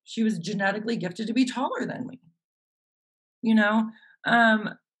she was genetically gifted to be taller than me, you know?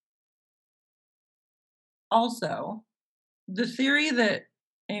 Um, Also, the theory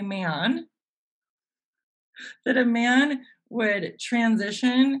a man that a man would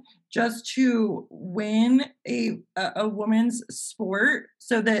transition just to win a woman's sport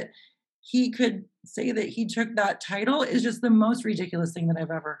so that he could say that he took that title is just the most ridiculous thing that I've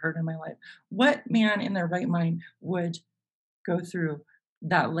ever heard in my life. What man in their right mind would go through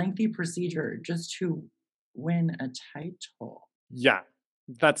that lengthy procedure just to win a title? Yeah,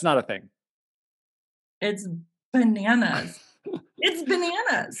 that's not a thing. It's bananas. It's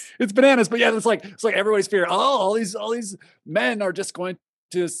bananas. It's bananas, but yeah, it's like everybody's fear. Oh, all these men are just going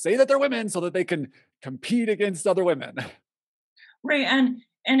to say that they're women so that they can compete against other women. Right,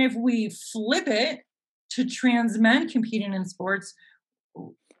 and if we flip it to trans men competing in sports,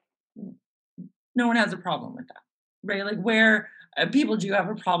 w w no one has a problem with that, right? Like, where, people do have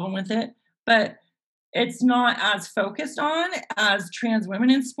a problem with it, but it's not as focused on as trans women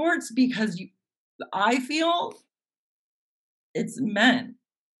in sports because I feel it's men.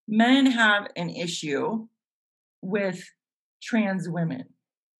 Men have an issue with trans women.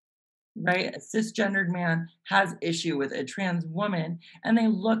 Right? A cisgendered man has issue with a trans woman, and they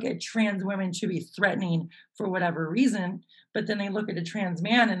look at trans women to be threatening for whatever reason, but then they look at a trans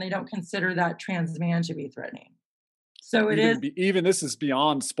man and they don't consider that trans man to be threatening. So it is. Even this is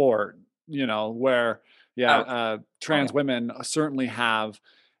beyond sport, where yeah, Oh, oh yeah. trans women certainly have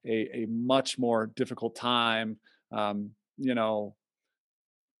a much more difficult time, um, you know,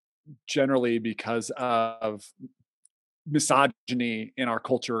 generally because of misogyny in our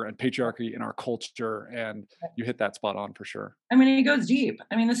culture and patriarchy in our culture. And you hit that spot on for sure. I mean, it goes deep.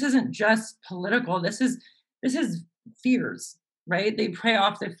 I mean, this isn't just political. This is fears. right? They prey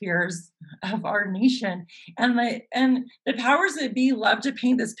off the fears of our nation. And the powers that be love to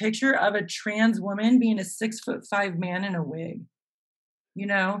paint this picture of a trans woman being a 6'5" man in a wig. You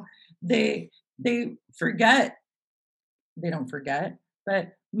know, they they forget, they don't forget,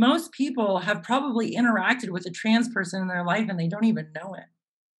 but most people have probably interacted with a trans person in their life and they don't even know it,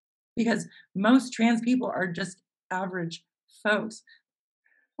 because most trans people are just average folks.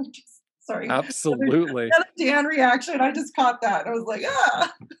 Sorry. Absolutely. That Dan reaction, I just caught that. I was like,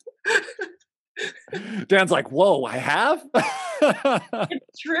 ah. Dan's like, whoa, I have?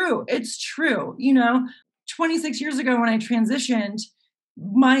 It's true. It's true. 26 years ago when I transitioned,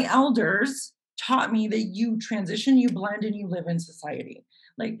 my elders taught me that you transition, you blend, and you live in society.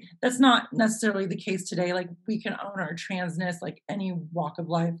 Like, that's not necessarily the case today. Like, we can own our transness, like any walk of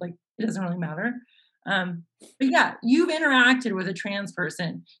life. Like, it doesn't really matter. But yeah, you've interacted with a trans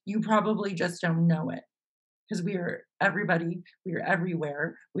person. You probably just don't know it, because we are everybody. We are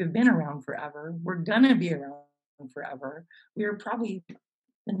everywhere. We've been around forever. We're gonna be around forever. We are probably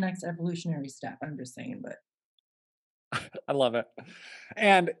the next evolutionary step. I'm just saying, but I love it.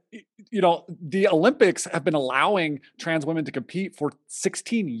 And, the Olympics have been allowing trans women to compete for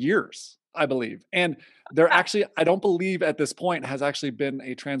 16 years, I believe. And there actually, I don't believe at this point has actually been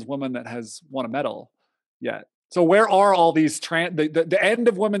a trans woman that has won a medal yet. So where are all these the end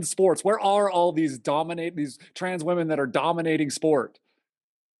of women's sports? Where are all these trans women that are dominating sport?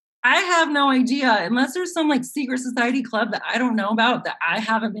 I have no idea, unless there's some like secret society club that I don't know about that I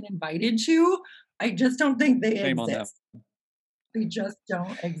haven't been invited to. I just don't think they Shame on them. exist. They just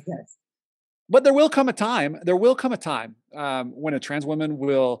don't exist. But there will come a time. There will come a time when a trans woman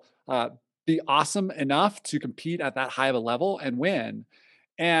will be awesome enough to compete at that high of a level and win.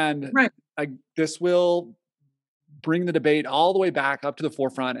 And Right. this will bring the debate all the way back up to the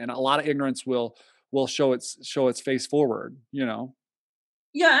forefront, and a lot of ignorance will show its face forward.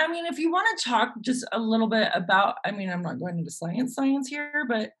 Yeah, I mean, if you want to talk just a little bit about, I mean, I'm not going into science here,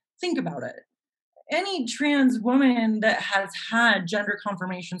 but think about it. Any trans woman that has had gender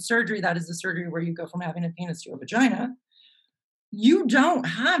confirmation surgery, that is the surgery where you go from having a penis to a vagina, you don't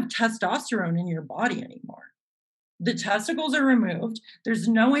have testosterone in your body anymore. The testicles are removed. There's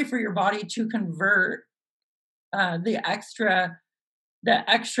no way for your body to convert the extra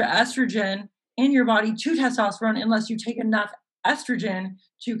estrogen in your body to testosterone unless you take enough estrogen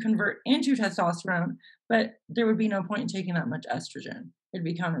to convert into testosterone. But there would be no point in taking that much estrogen. It'd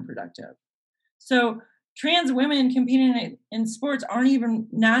be counterproductive. So trans women competing in sports aren't even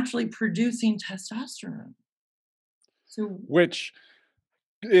naturally producing testosterone. So, Which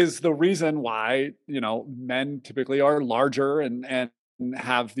is the reason why men typically are larger and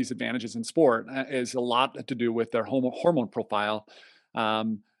have these advantages in sport, is a lot to do with their hormone profile.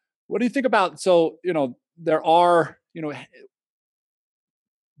 What do you think about, so there are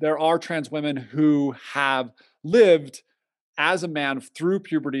trans women who have lived as a man through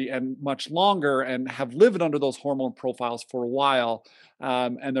puberty and much longer and have lived under those hormone profiles for a while,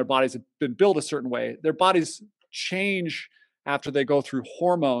 and their bodies have been built a certain way. Their bodies change after they go through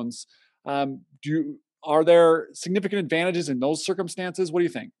hormones. Are there significant advantages in those circumstances? What do you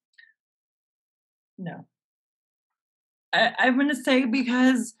think? no. I'm going to say,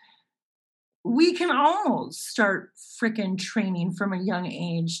 because we can all start freaking training from a young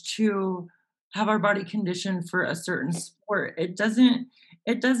age to have our body conditioned for a certain sport. It doesn't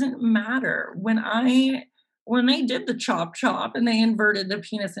matter. When they did the chop chop and they inverted the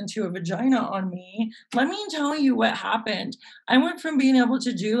penis into a vagina on me, let me tell you what happened. I went from being able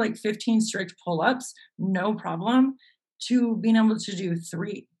to do like 15 strict pull-ups, no problem, to being able to do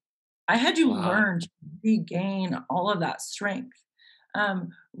 3. I had to Wow. learn to regain all of that strength.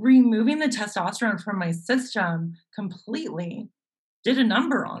 Removing the testosterone from my system completely did a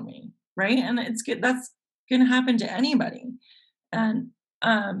number on me, right? And it's good. That's going to happen to anybody. And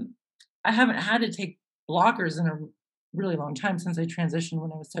I haven't had to take blockers in a really long time since I transitioned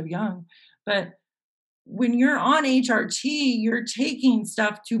when I was so young. But when you're on HRT, you're taking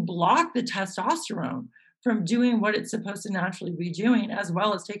stuff to block the testosterone from doing what it's supposed to naturally be doing, as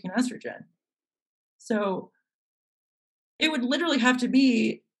well as taking estrogen. So it would literally have to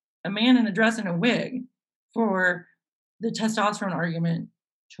be a man in a dress and a wig for the testosterone argument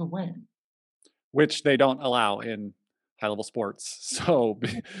to win. Which they don't allow in high level sports. So,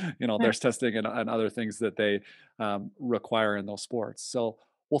 there's testing and other things that they require in those sports. So,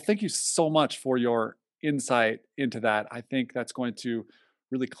 well, thank you so much for your insight into that. I think that's going to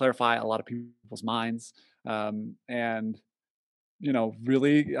really clarify a lot of people's minds, and,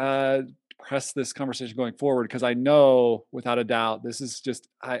 really press this conversation going forward, because I know without a doubt, this is just,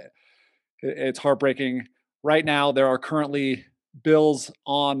 it's heartbreaking. Right now, there are currently bills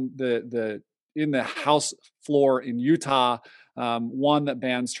on in the House floor in Utah. One that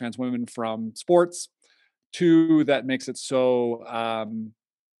bans trans women from sports. Two that makes it so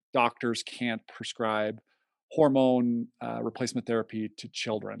doctors can't prescribe hormone replacement therapy to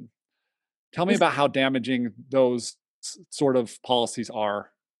children. Tell me about how damaging those sort of policies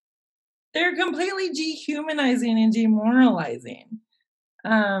are. They're completely dehumanizing and demoralizing.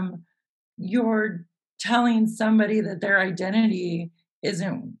 You're telling somebody that their identity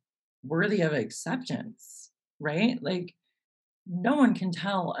isn't worthy of acceptance, right? Like, no one can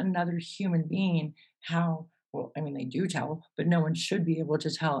tell another human being how, well, I mean, they do tell, but no one should be able to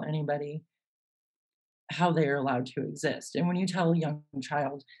tell anybody how they are allowed to exist. And when you tell a young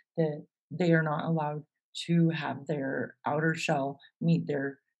child that they are not allowed to have their outer shell meet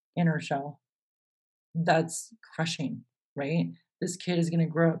their inner shell, that's crushing, right? This kid is going to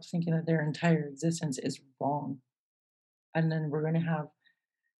grow up thinking that their entire existence is wrong. And then we're going to have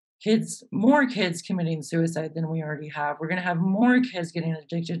more kids committing suicide than we already have. We're going to have more kids getting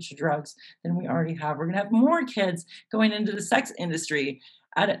addicted to drugs than we already have. We're going to have more kids going into the sex industry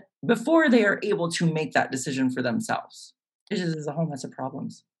before they are able to make that decision for themselves. It just is a whole mess of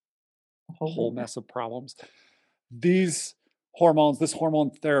problems. A whole mess of problems. These hormones, this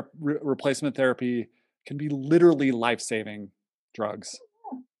hormone replacement therapy can be literally life-saving drugs.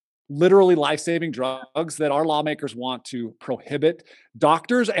 Literally life-saving drugs that our lawmakers want to prohibit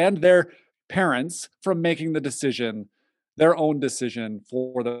doctors and their parents from making their own decision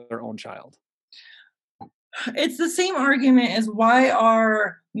for their own child. It's the same argument as why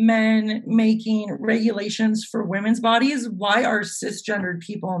are men making regulations for women's bodies? Why are cisgendered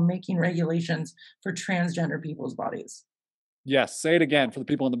people making regulations for transgender people's bodies? Yes, say it again for the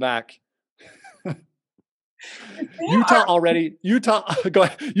people in the back. Utah already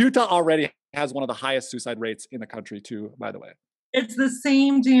has one of the highest suicide rates in the country too, by the way. It's the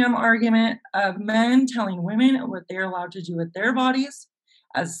same damn argument of men telling women what they're allowed to do with their bodies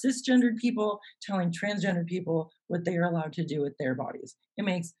as cisgendered people telling transgender people what they are allowed to do with their bodies. It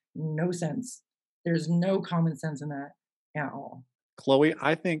makes no sense. There's no common sense in that at all. Chloe,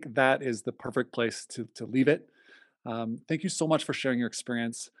 I think that is the perfect place to leave it. Thank you so much for sharing your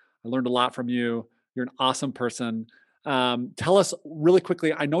experience. I learned a lot from you. You're an awesome person. Tell us really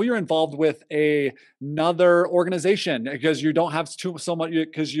quickly. I know you're involved with another organization because you don't have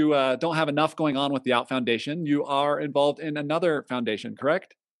because you don't have enough going on with the Out Foundation. You are involved in another foundation,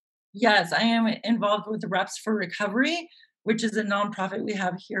 correct? Yes, I am involved with Reps for Recovery, which is a nonprofit we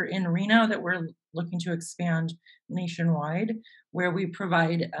have here in Reno that we're looking to expand nationwide, where we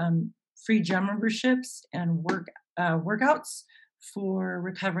provide free gym memberships and workouts for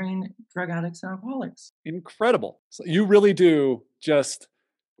recovering drug addicts and alcoholics. Incredible. So you really do just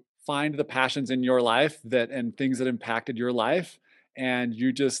find the passions in your life and things that impacted your life, and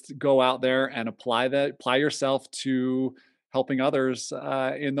you just go out there and apply yourself to helping others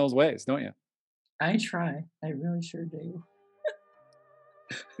in those ways, don't you? I try. I really sure do.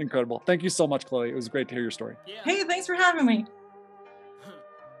 Incredible. Thank you so much, Chloe. It was great to hear your story. Yeah. Hey, thanks for having me.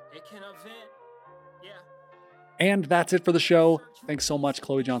 And that's it for the show. Thanks so much,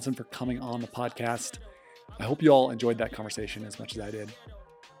 Chloe Johnson, for coming on the podcast. I hope you all enjoyed that conversation as much as I did.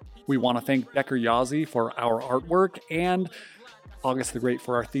 We want to thank Becker Yazzie for our artwork and August the Great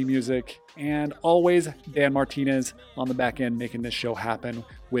for our theme music, and always Dan Martinez on the back end making this show happen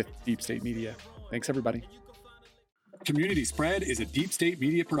with Deep State Media. Thanks, everybody. Community Spread is a Deep State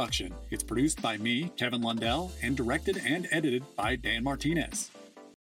Media production. It's produced by me, Kevin Lundell, and directed and edited by Dan Martinez.